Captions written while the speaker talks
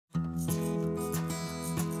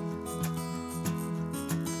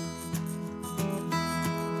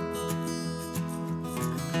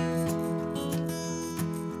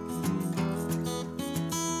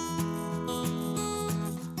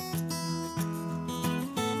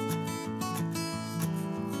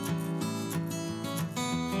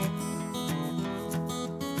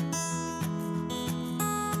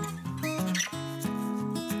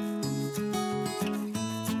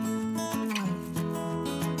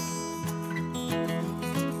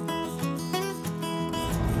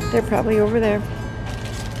They're probably over there.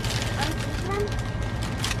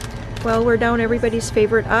 Well, we're down everybody's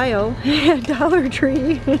favorite aisle at Dollar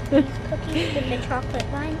Tree. These cookies with the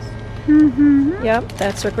chocolate lines. Mm-hmm. Yep,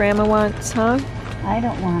 that's what Grandma wants, huh? I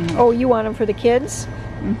don't want them. Oh, you want them for the kids?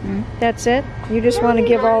 Mm-hmm. That's it? You just want to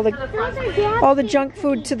give all the junk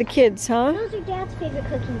food to the kids, huh? Those are Dad's favorite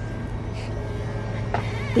cookies.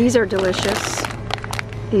 These are delicious.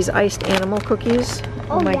 These iced animal cookies.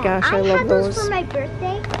 Oh my gosh, I love had those for my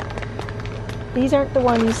birthday. These aren't the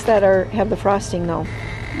ones that have the frosting though.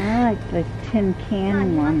 I like the tin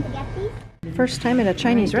can one. First time at a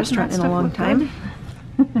Chinese restaurant in a long time.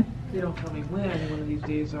 They don't tell me when one of these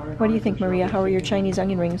days are. What do you think, Maria? How are your Chinese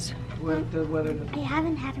onion rings? What the weather? I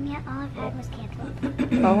haven't had them yet. All I've had was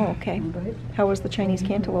cantaloupe. Oh, okay. How was the Chinese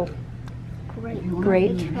cantaloupe? Great.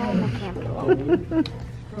 Great.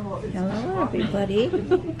 Hello, everybody.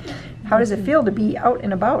 How does it feel to be out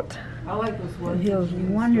and about? I like this one. It feels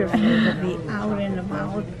wonderful to be out and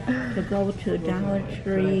about, to go to Dollar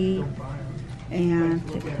Tree, and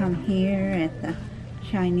to come here at the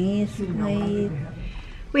Chinese place.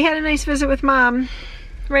 We had a nice visit with Mom.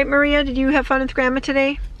 Right, Maria? Did you have fun with Grandma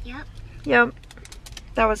today? Yep. Yep.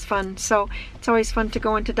 That was fun. So it's always fun to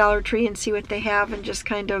go into Dollar Tree and see what they have and just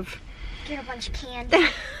kind of... Get a bunch of candy.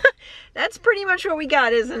 That's pretty much what we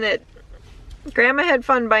got, isn't it? Grandma had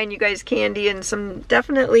fun buying you guys candy and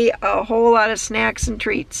definitely a whole lot of snacks and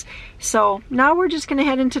treats. So now we're just gonna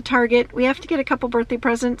head into Target. We have to get a couple birthday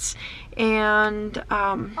presents, and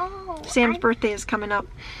Sam's birthday is coming up.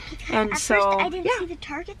 And At so first I didn't see the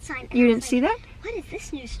Target sign. You didn't see that? What is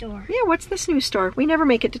this new store? Yeah, what's this new store? We never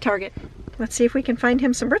make it to Target. Let's see if we can find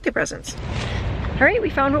him some birthday presents. All right,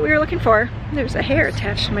 we found what we were looking for. There's a hair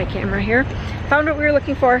attached to my camera here. Found what we were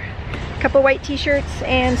looking for. A couple white t-shirts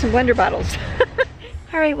and some blender bottles.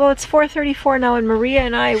 All right, well, it's 4:34 now, and Maria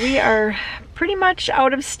and we are pretty much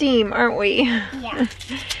out of steam, aren't we? Yeah.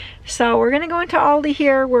 So we're gonna go into Aldi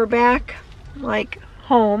here. We're back, like,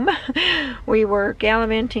 home. We were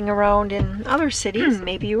gallivanting around in other cities.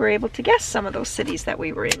 Maybe you were able to guess some of those cities that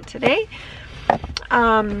we were in today.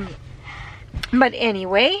 But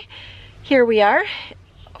anyway, here we are.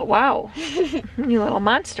 Oh, wow, you little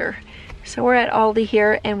monster. So we're at Aldi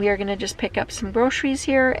here, and we are gonna just pick up some groceries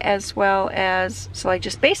here, as well as, so like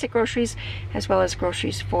just basic groceries, as well as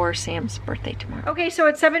groceries for Sam's birthday tomorrow. Okay, so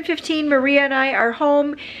at 7:15, Maria and I are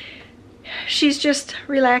home. She's just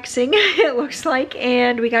relaxing, it looks like,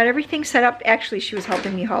 and we got everything set up. Actually, she was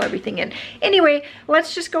helping me haul everything in. Anyway,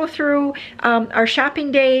 let's just go through our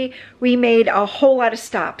shopping day. We made a whole lot of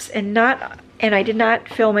stops, and I did not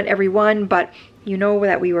film at every one, but you know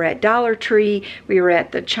that we were at Dollar Tree, we were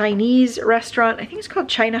at the Chinese restaurant, I think it's called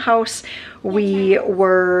China House, we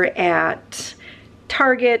were at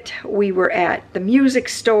Target, we were at the music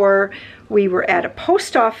store, we were at a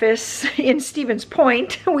post office in Stevens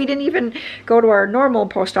Point. We didn't even go to our normal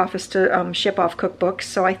post office to ship off cookbooks,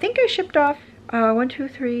 so I think I shipped off 1, 2,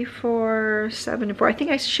 3, 4, 7, 4. I think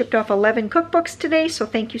I shipped off 11 cookbooks today, so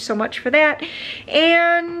thank you so much for that.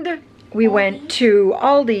 And we went to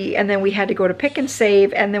Aldi, and then we had to go to Pick and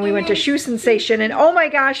Save, and then we went to Shoe Sensation, and oh my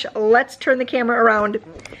gosh, let's turn the camera around.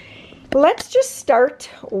 Let's just start,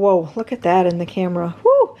 whoa, look at that in the camera.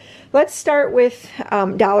 Woo. Let's start with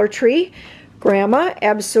Dollar Tree. Grandma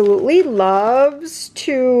absolutely loves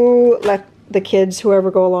to let the kids,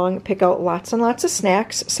 whoever go along, pick out lots and lots of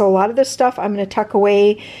snacks. So a lot of this stuff I'm going to tuck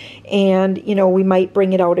away, and you know, we might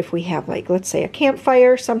bring it out if we have, like, let's say a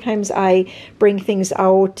campfire. Sometimes I bring things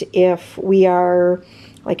out if we are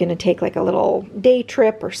like going to take like a little day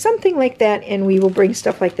trip or something like that, and we will bring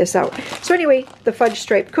stuff like this out. So anyway, the fudge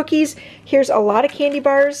striped cookies. Here's a lot of candy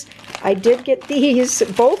bars. I did get these,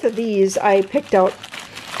 both of these I picked out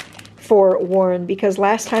for Warren, because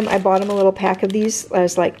last time I bought him a little pack of these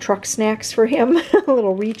as like truck snacks for him, a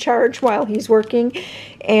little recharge while he's working.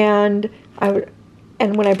 And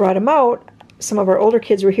when I brought him out, some of our older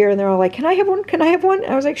kids were here, and they're all like, "Can I have one? Can I have one?"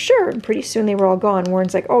 And I was like, "Sure." And pretty soon they were all gone.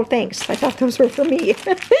 Warren's like, "Oh, thanks. I thought those were for me."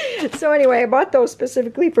 So anyway, I bought those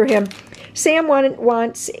specifically for him. Sam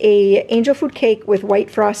wants a angel food cake with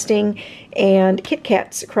white frosting and Kit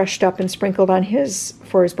Kats crushed up and sprinkled on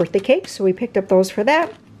for his birthday cake. So we picked up those for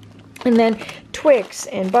that. And then Twix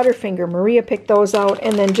and Butterfinger, Maria picked those out.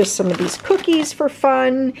 And then just some of these cookies for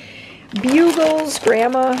fun. Bugles,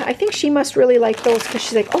 Grandma, I think she must really like those, because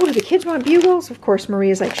she's like, "Oh, do the kids want Bugles?" Of course,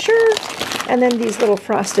 Maria's like, "Sure." And then these little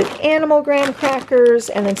frosted animal graham crackers,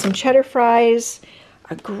 and then some cheddar fries,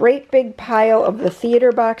 a great big pile of the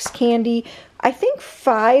theater box candy. I think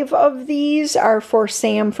 5 of these are for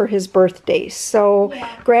Sam for his birthday. So yeah.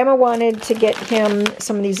 Grandma wanted to get him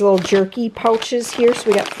some of these little jerky pouches here. So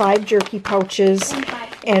we got 5 jerky pouches.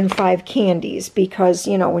 and 5 candies because,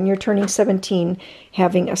 you know, when you're turning 17,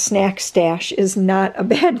 having a snack stash is not a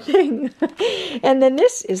bad thing. And then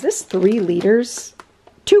is this 3 liters?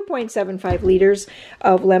 2.75 liters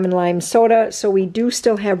of lemon lime soda. So we do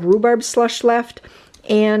still have rhubarb slush left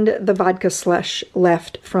and the vodka slush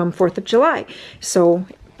left from 4th of July. So,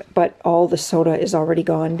 but all the soda is already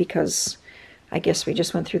gone because I guess we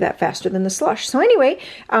just went through that faster than the slush. So anyway,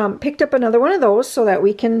 picked up another one of those so that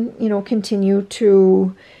we can, you know, continue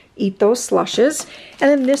to eat those slushes. And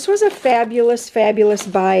then this was a fabulous, fabulous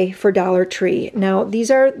buy for Dollar Tree. Now, these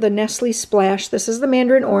are the Nestle Splash. This is the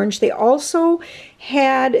Mandarin Orange. They also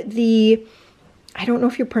had the, I don't know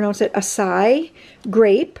if you pronounce it, acai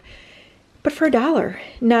grape, but for $1.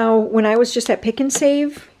 Now, when I was just at Pick and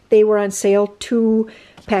Save, they were on sale, 2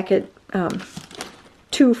 packet,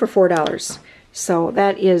 2 for $4. So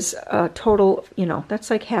that is a total, you know, that's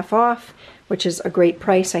like half off, which is a great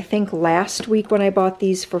price. I think last week when I bought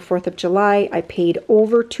these for 4th of July, I paid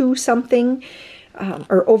over 2 something,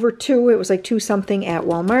 or over 2, it was like 2 something at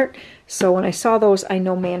Walmart. So when I saw those, I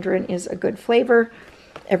know Mandarin is a good flavor.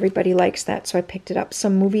 Everybody likes that, so I picked it up.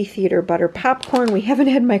 Some movie theater butter popcorn. We haven't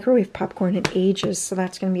had microwave popcorn in ages, so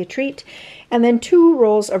that's going to be a treat. And then 2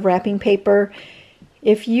 rolls of wrapping paper.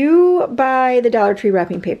 If you buy the Dollar Tree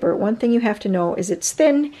wrapping paper, one thing you have to know is it's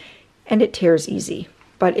thin and it tears easy.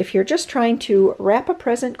 But if you're just trying to wrap a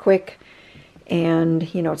present quick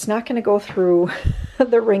and, you know, it's not going to go through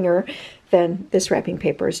the ringer, then this wrapping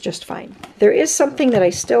paper is just fine. There is something that I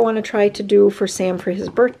still want to try to do for Sam for his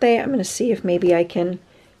birthday. I'm going to see if maybe I can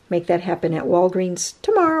make that happen at Walgreens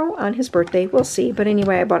tomorrow on his birthday. We'll see. But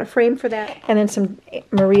anyway, I bought a frame for that. And then some,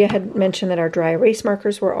 Maria had mentioned that our dry erase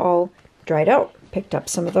markers were all dried out. Picked up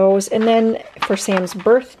some of those. And then for Sam's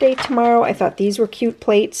birthday tomorrow, I thought these were cute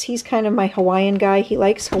plates. He's kind of my Hawaiian guy. He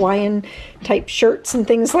likes Hawaiian type shirts and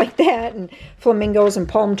things like that, and flamingos and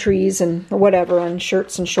palm trees and whatever on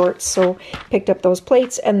shirts and shorts. So picked up those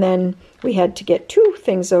plates. And then we had to get 2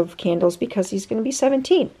 things of candles because he's going to be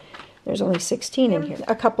 17. There's only 16 in here.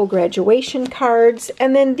 A couple graduation cards.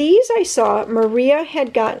 And then these I saw, Maria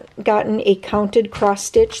had gotten a counted cross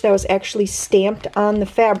stitch that was actually stamped on the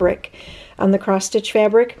fabric, on the cross stitch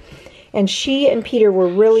fabric. And she and Peter were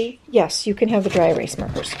really, yes, you can have the dry erase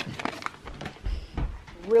markers.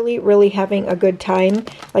 Really, really having a good time,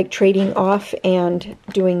 like trading off and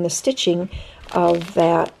doing the stitching of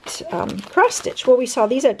that cross stitch. Well, we saw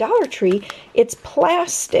these at Dollar Tree. It's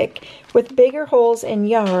plastic with bigger holes and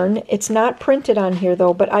yarn. It's not printed on here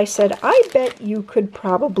though, but I said, I bet you could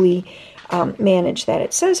probably manage that.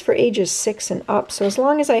 It says for ages 6 and up, so as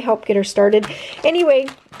long as I help get her started. Anyway,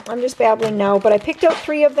 I'm just babbling now, but I picked out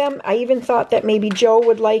 3 of them. I even thought that maybe Joe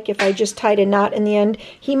would like, if I just tied a knot in the end,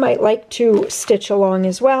 he might like to stitch along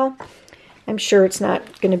as well. I'm sure it's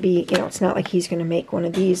not going to be, you know, it's not like he's going to make one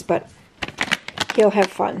of these, but he'll have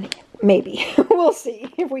fun. Maybe. We'll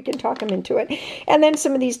see if we can talk him into it. And then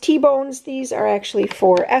some of these T-bones. These are actually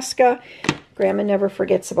for Eska. Grandma never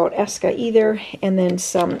forgets about Eska either. And then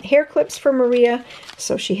some hair clips for Maria.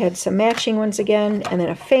 So she had some matching ones again. And then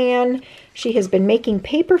a fan. She has been making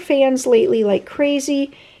paper fans lately like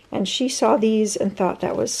crazy. And she saw these and thought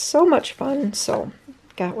that was so much fun. So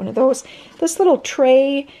got one of those. This little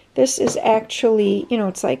tray. This is actually, you know,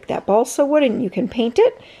 it's like that balsa wood and you can paint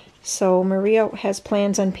it. So Maria has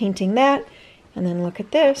plans on painting that. And then look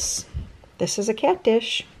at this. This is a cat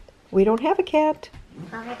dish. We don't have a cat.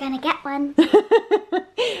 Well, we're gonna get one.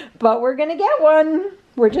 But we're gonna get one.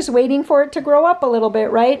 We're just waiting for it to grow up a little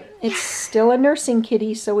bit, right? It's still a nursing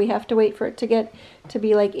kitty, so we have to wait for it to get to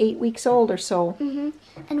be like 8 weeks old or so.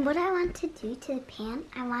 And what I want to do to the pan,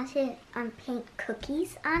 I want to paint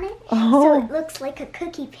cookies on it. Oh. So it looks like a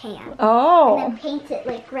cookie pan. Oh. And then paint it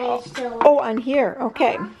like reddish silver. Oh, on here.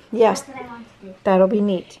 Okay. Yes. That's what I want to do. That'll be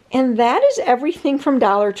neat. And that is everything from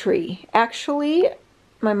Dollar Tree. Actually,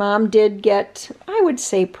 my mom did get, I would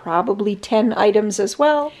say, probably 10 items as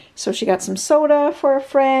well. So she got some soda for a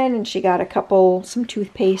friend, and she got some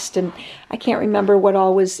toothpaste, and I can't remember what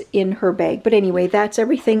all was in her bag. But anyway, that's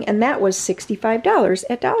everything, and that was $65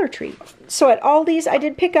 at Dollar Tree. So at Aldi's, I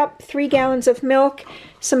did pick up 3 gallons of milk,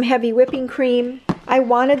 some heavy whipping cream. I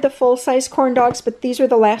wanted the full-size corn dogs, but these were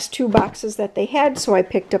the last 2 boxes that they had, so I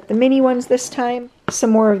picked up the mini ones this time.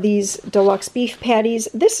 Some more of these deluxe beef patties.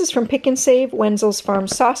 This is from Pick and Save, Wenzel's Farm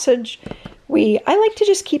Sausage. I like to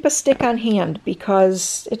just keep a stick on hand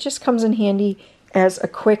because it just comes in handy as a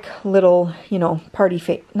quick little, you know,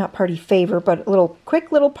 not party favor, but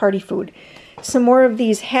quick little party food. Some more of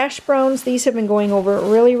these hash browns. These have been going over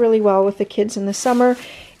really, really well with the kids in the summer.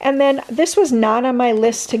 And then this was not on my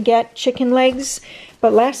list to get chicken legs,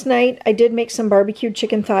 But last night I did make some barbecued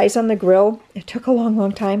chicken thighs on the grill. It took a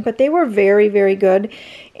long time, but they were very, very good.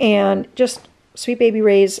 And just Sweet Baby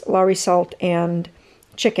Ray's, Lowry salt, and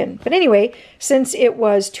chicken. But anyway, since it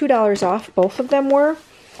was $2 off, both of them were.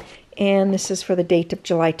 And this is for the date of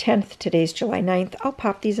July 10th. Today's July 9th. I'll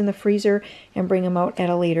pop these in the freezer and bring them out at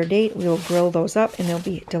a later date. We'll grill those up and they'll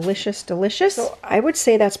be delicious, delicious. So I would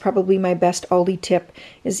say that's probably my best Aldi tip,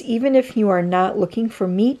 is even if you are not looking for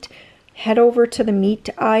meat, head over to the meat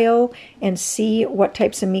aisle and see what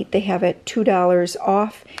types of meat they have at $2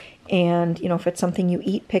 off. And, you know, if it's something you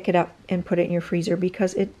eat, pick it up and put it in your freezer,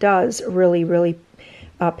 because it does really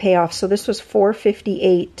pay off. So this was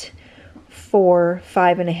 $4.58 for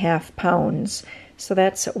 5.5 pounds. So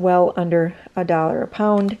that's well under $1 a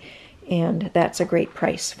pound. And that's a great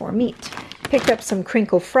price for meat. Picked up some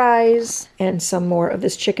crinkle fries and some more of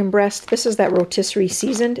this chicken breast. This is that rotisserie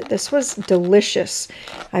seasoned. This was delicious.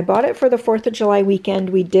 I bought it for the 4th of July weekend.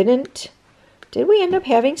 We didn't. Did we end up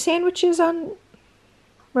having sandwiches on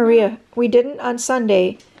Maria? We didn't on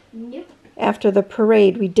Sunday. Yep. After the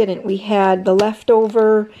parade, we didn't. We had the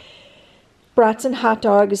leftover brats and hot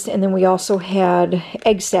dogs, and then we also had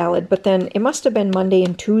egg salad. But then it must have been Monday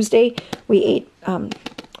and Tuesday. We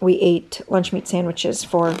ate lunch meat sandwiches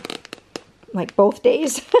for like both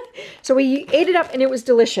days. So we ate it up and it was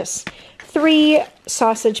delicious. 3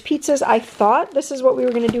 sausage pizzas. I thought this is what we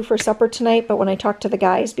were going to do for supper tonight, but when I talked to the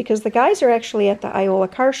guys, because the guys are actually at the Iola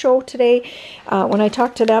car show today, when I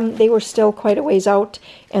talked to them, they were still quite a ways out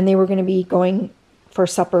and they were going to be going for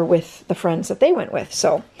supper with the friends that they went with.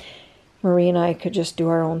 So Marie and I could just do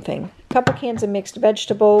our own thing. A couple cans of mixed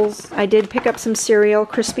vegetables. I did pick up some cereal,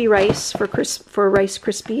 crispy rice for Rice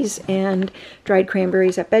Krispies, and dried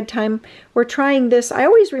cranberries at bedtime. We're trying this. I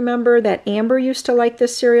always remember that Amber used to like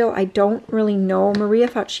this cereal. I don't really know. Maria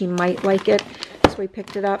thought she might like it, so we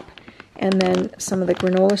picked it up. And then some of the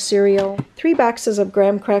granola cereal. 3 boxes of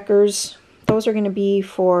graham crackers. Those are going to be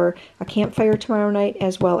for a campfire tomorrow night,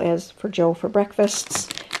 as well as for Joe for breakfasts,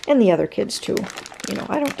 and the other kids too. You know,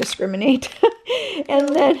 I don't discriminate. And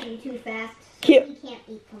then Too fast, so he can't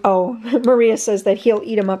eat them. Oh, Maria says that he'll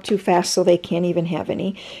eat them up too fast, so they can't even have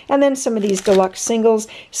any. And then some of these deluxe singles.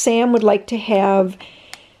 Sam would like to have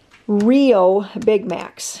real Big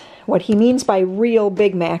Macs. What he means by real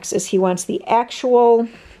Big Macs is he wants the actual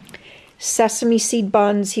sesame seed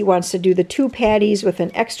buns. He wants to do the 2 patties with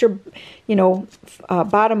an extra, you know,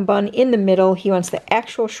 bottom bun in the middle. He wants the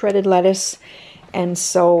actual shredded lettuce. And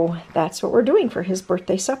so that's what we're doing for his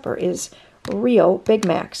birthday supper, is real Big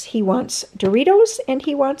Macs. He wants Doritos and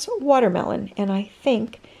he wants watermelon. And I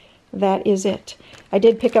think that is it. I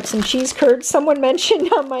did pick up some cheese curds. Someone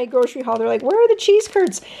mentioned on my grocery haul, they're like, where are the cheese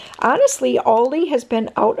curds? Honestly, Aldi has been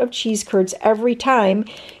out of cheese curds every time.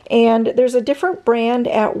 And there's a different brand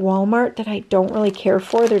at Walmart that I don't really care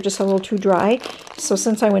for. They're just a little too dry. So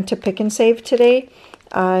since I went to Pick and Save today,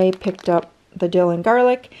 I picked up the dill and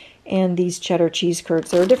garlic and these cheddar cheese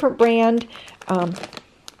curds. They're a different brand.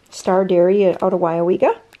 Star Dairy out of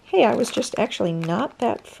Wyowega. Hey, I was just actually not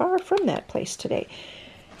that far from that place today.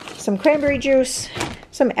 Some cranberry juice,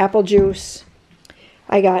 some apple juice.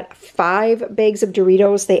 I got 5 bags of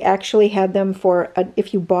Doritos. They actually had them for,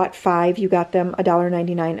 if you bought 5, you got them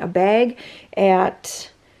 $1.99 a bag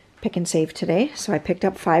at Pick and Save today. So I picked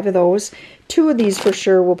up 5 of those. 2 of these for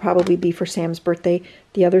sure will probably be for Sam's birthday.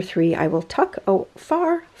 The other 3 I will tuck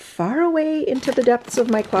far away into the depths of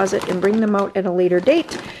my closet and bring them out at a later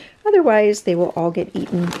date. Otherwise, they will all get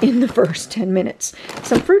eaten in the first 10 minutes.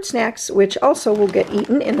 Some fruit snacks, which also will get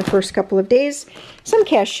eaten in the first couple of days. Some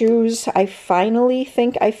cashews. I finally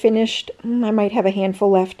think I finished. I might have a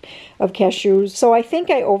handful left of cashews. So I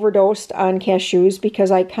think I overdosed on cashews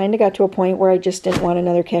because I kind of got to a point where I just didn't want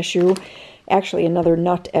another cashew, actually another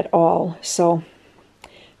nut at all. So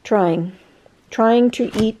trying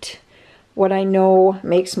to eat what I know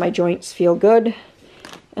makes my joints feel good.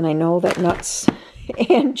 And I know that nuts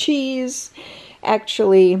and cheese,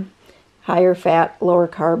 actually higher fat, lower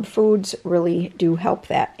carb foods really do help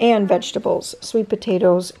that. And vegetables, sweet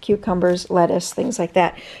potatoes, cucumbers, lettuce, things like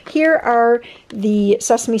that. Here are the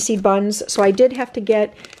sesame seed buns. So I did have to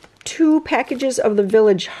get 2 packages of the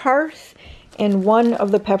Village Hearth and 1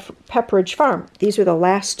 of the Pepperidge Farm. These are the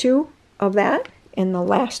last 2 of that and the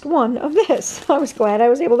last one of this. I was glad I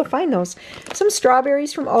was able to find those. Some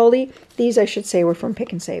strawberries from Aldi. These, I should say, were from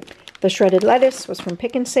Pick and Save. The shredded lettuce was from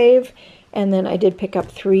Pick and Save. And then I did pick up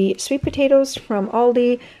 3 sweet potatoes from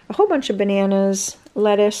Aldi, a whole bunch of bananas,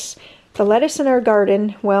 lettuce. The lettuce in our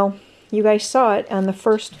garden, well, you guys saw it on the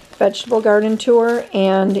first vegetable garden tour,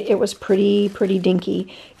 and it was pretty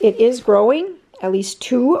dinky. It is growing. At least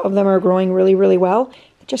 2 of them are growing really well.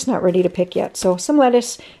 just not ready to pick yet. So some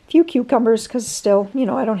lettuce, a few cucumbers, because still, you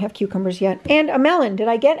know, I don't have cucumbers yet. And a melon. Did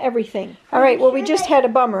I get everything? All right, well, we just had a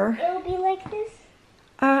bummer. It'll be like this?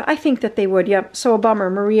 I think that they would, yep. So a bummer.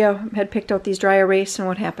 Maria had picked out these dry erase, and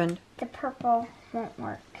what happened? The purple won't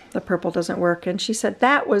work. The purple doesn't work, and she said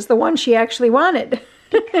that was the one she actually wanted.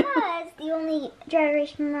 Because the only dry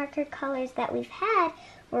erase marker colors that we've had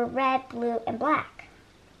were red, blue, and black.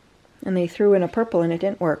 And they threw in a purple, and it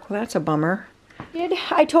didn't work. Well, that's a bummer.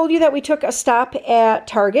 I told you that we took a stop at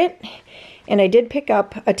Target, and I did pick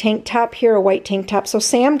up a tank top here, a white tank top. So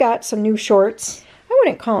Sam got some new shorts. I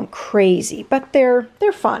wouldn't call them crazy, but they're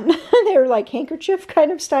fun. They're like handkerchief kind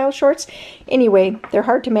of style shorts. Anyway, they're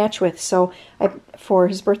hard to match with. So for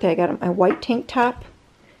his birthday, I got him a white tank top.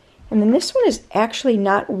 And then this one is actually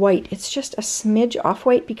not white. It's just a smidge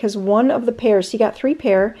off-white because one of the pairs, he got 3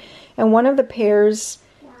 pair, and one of the pairs,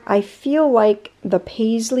 I feel like the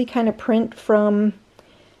paisley kind of print from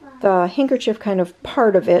the handkerchief kind of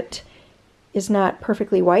part of it is not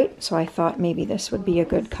perfectly white, so I thought maybe this would be a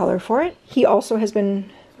good color for it. He also has been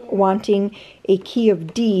wanting a key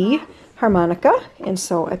of D harmonica, and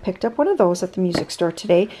so I picked up one of those at the music store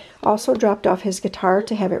today. Also dropped off his guitar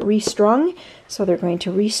to have it restrung, so they're going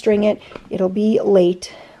to restring it. It'll be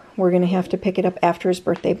late. We're going to have to pick it up after his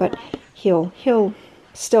birthday, but he'll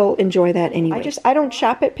still enjoy that anyway. I don't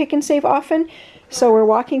shop at Pick and Save often, so we're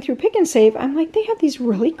walking through Pick and Save. I'm like, they have these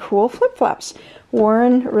really cool flip-flops.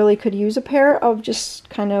 Warren really could use a pair of just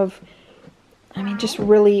kind of, I mean, just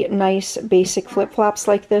really nice basic flip-flops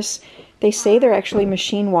like this. They say they're actually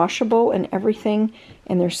machine washable and everything,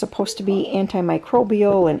 and they're supposed to be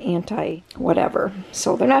antimicrobial and anti-whatever.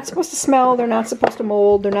 So they're not supposed to smell, they're not supposed to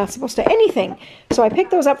mold, they're not supposed to anything. So I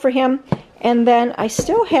picked those up for him, and then I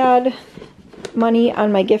still had money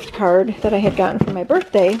on my gift card that I had gotten for my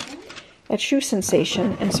birthday at Shoe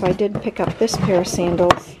Sensation, and so I did pick up this pair of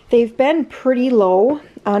sandals. They've been pretty low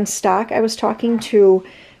on stock. I was talking to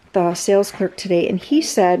the sales clerk today, and he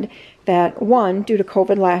said that 1, due to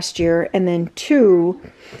COVID last year, and then 2,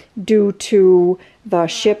 due to the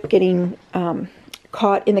ship getting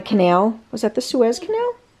caught in the canal. Was that the Suez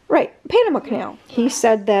Canal? Right, Panama Canal. He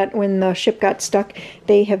said that when the ship got stuck,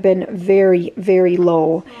 they have been very, very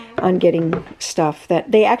low on getting stuff.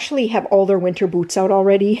 That they actually have all their winter boots out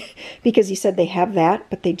already because he said they have that,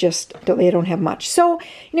 but they don't have much. So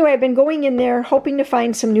anyway, I've been going in there hoping to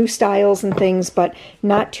find some new styles and things, but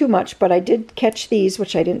not too much. But I did catch these,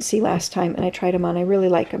 which I didn't see last time, and I tried them on. I really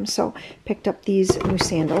like them, so picked up these new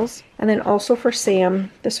sandals. And then also for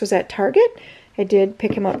Sam, this was at Target. I did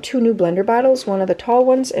pick him up 2 new blender bottles, one of the tall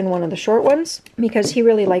ones and one of the short ones, because he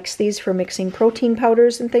really likes these for mixing protein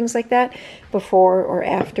powders and things like that before or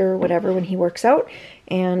after, whatever, when he works out.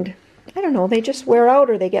 And I don't know, they just wear out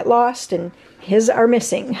or they get lost, and his are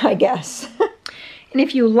missing, I guess. And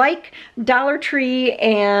if you like Dollar Tree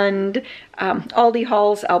and Aldi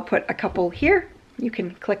hauls, I'll put a couple here. You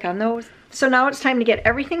can click on those. So now it's time to get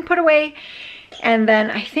everything put away. And then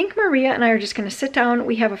I think Maria and I are just going to sit down.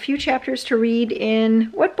 We have a few chapters to read in,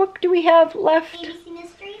 what book do we have left? A to Z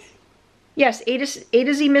Mysteries? Yes, A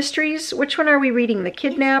to Z Mysteries. Which one are we reading? The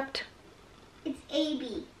Kidnapped? It's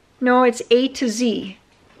A-B. No, it's A to Z.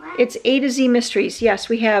 What? It's A to Z Mysteries. Yes,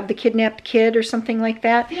 we have The Kidnapped Kid or something like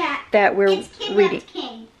that. Yeah, that we're it's Kidnapped reading.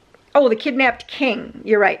 King. Oh, The Kidnapped King.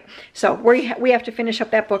 You're right. So we have to finish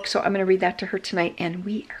up that book, so I'm going to read that to her tonight, and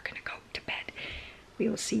we are going to go to bed. We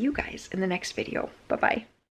will see you guys in the next video. Bye-bye.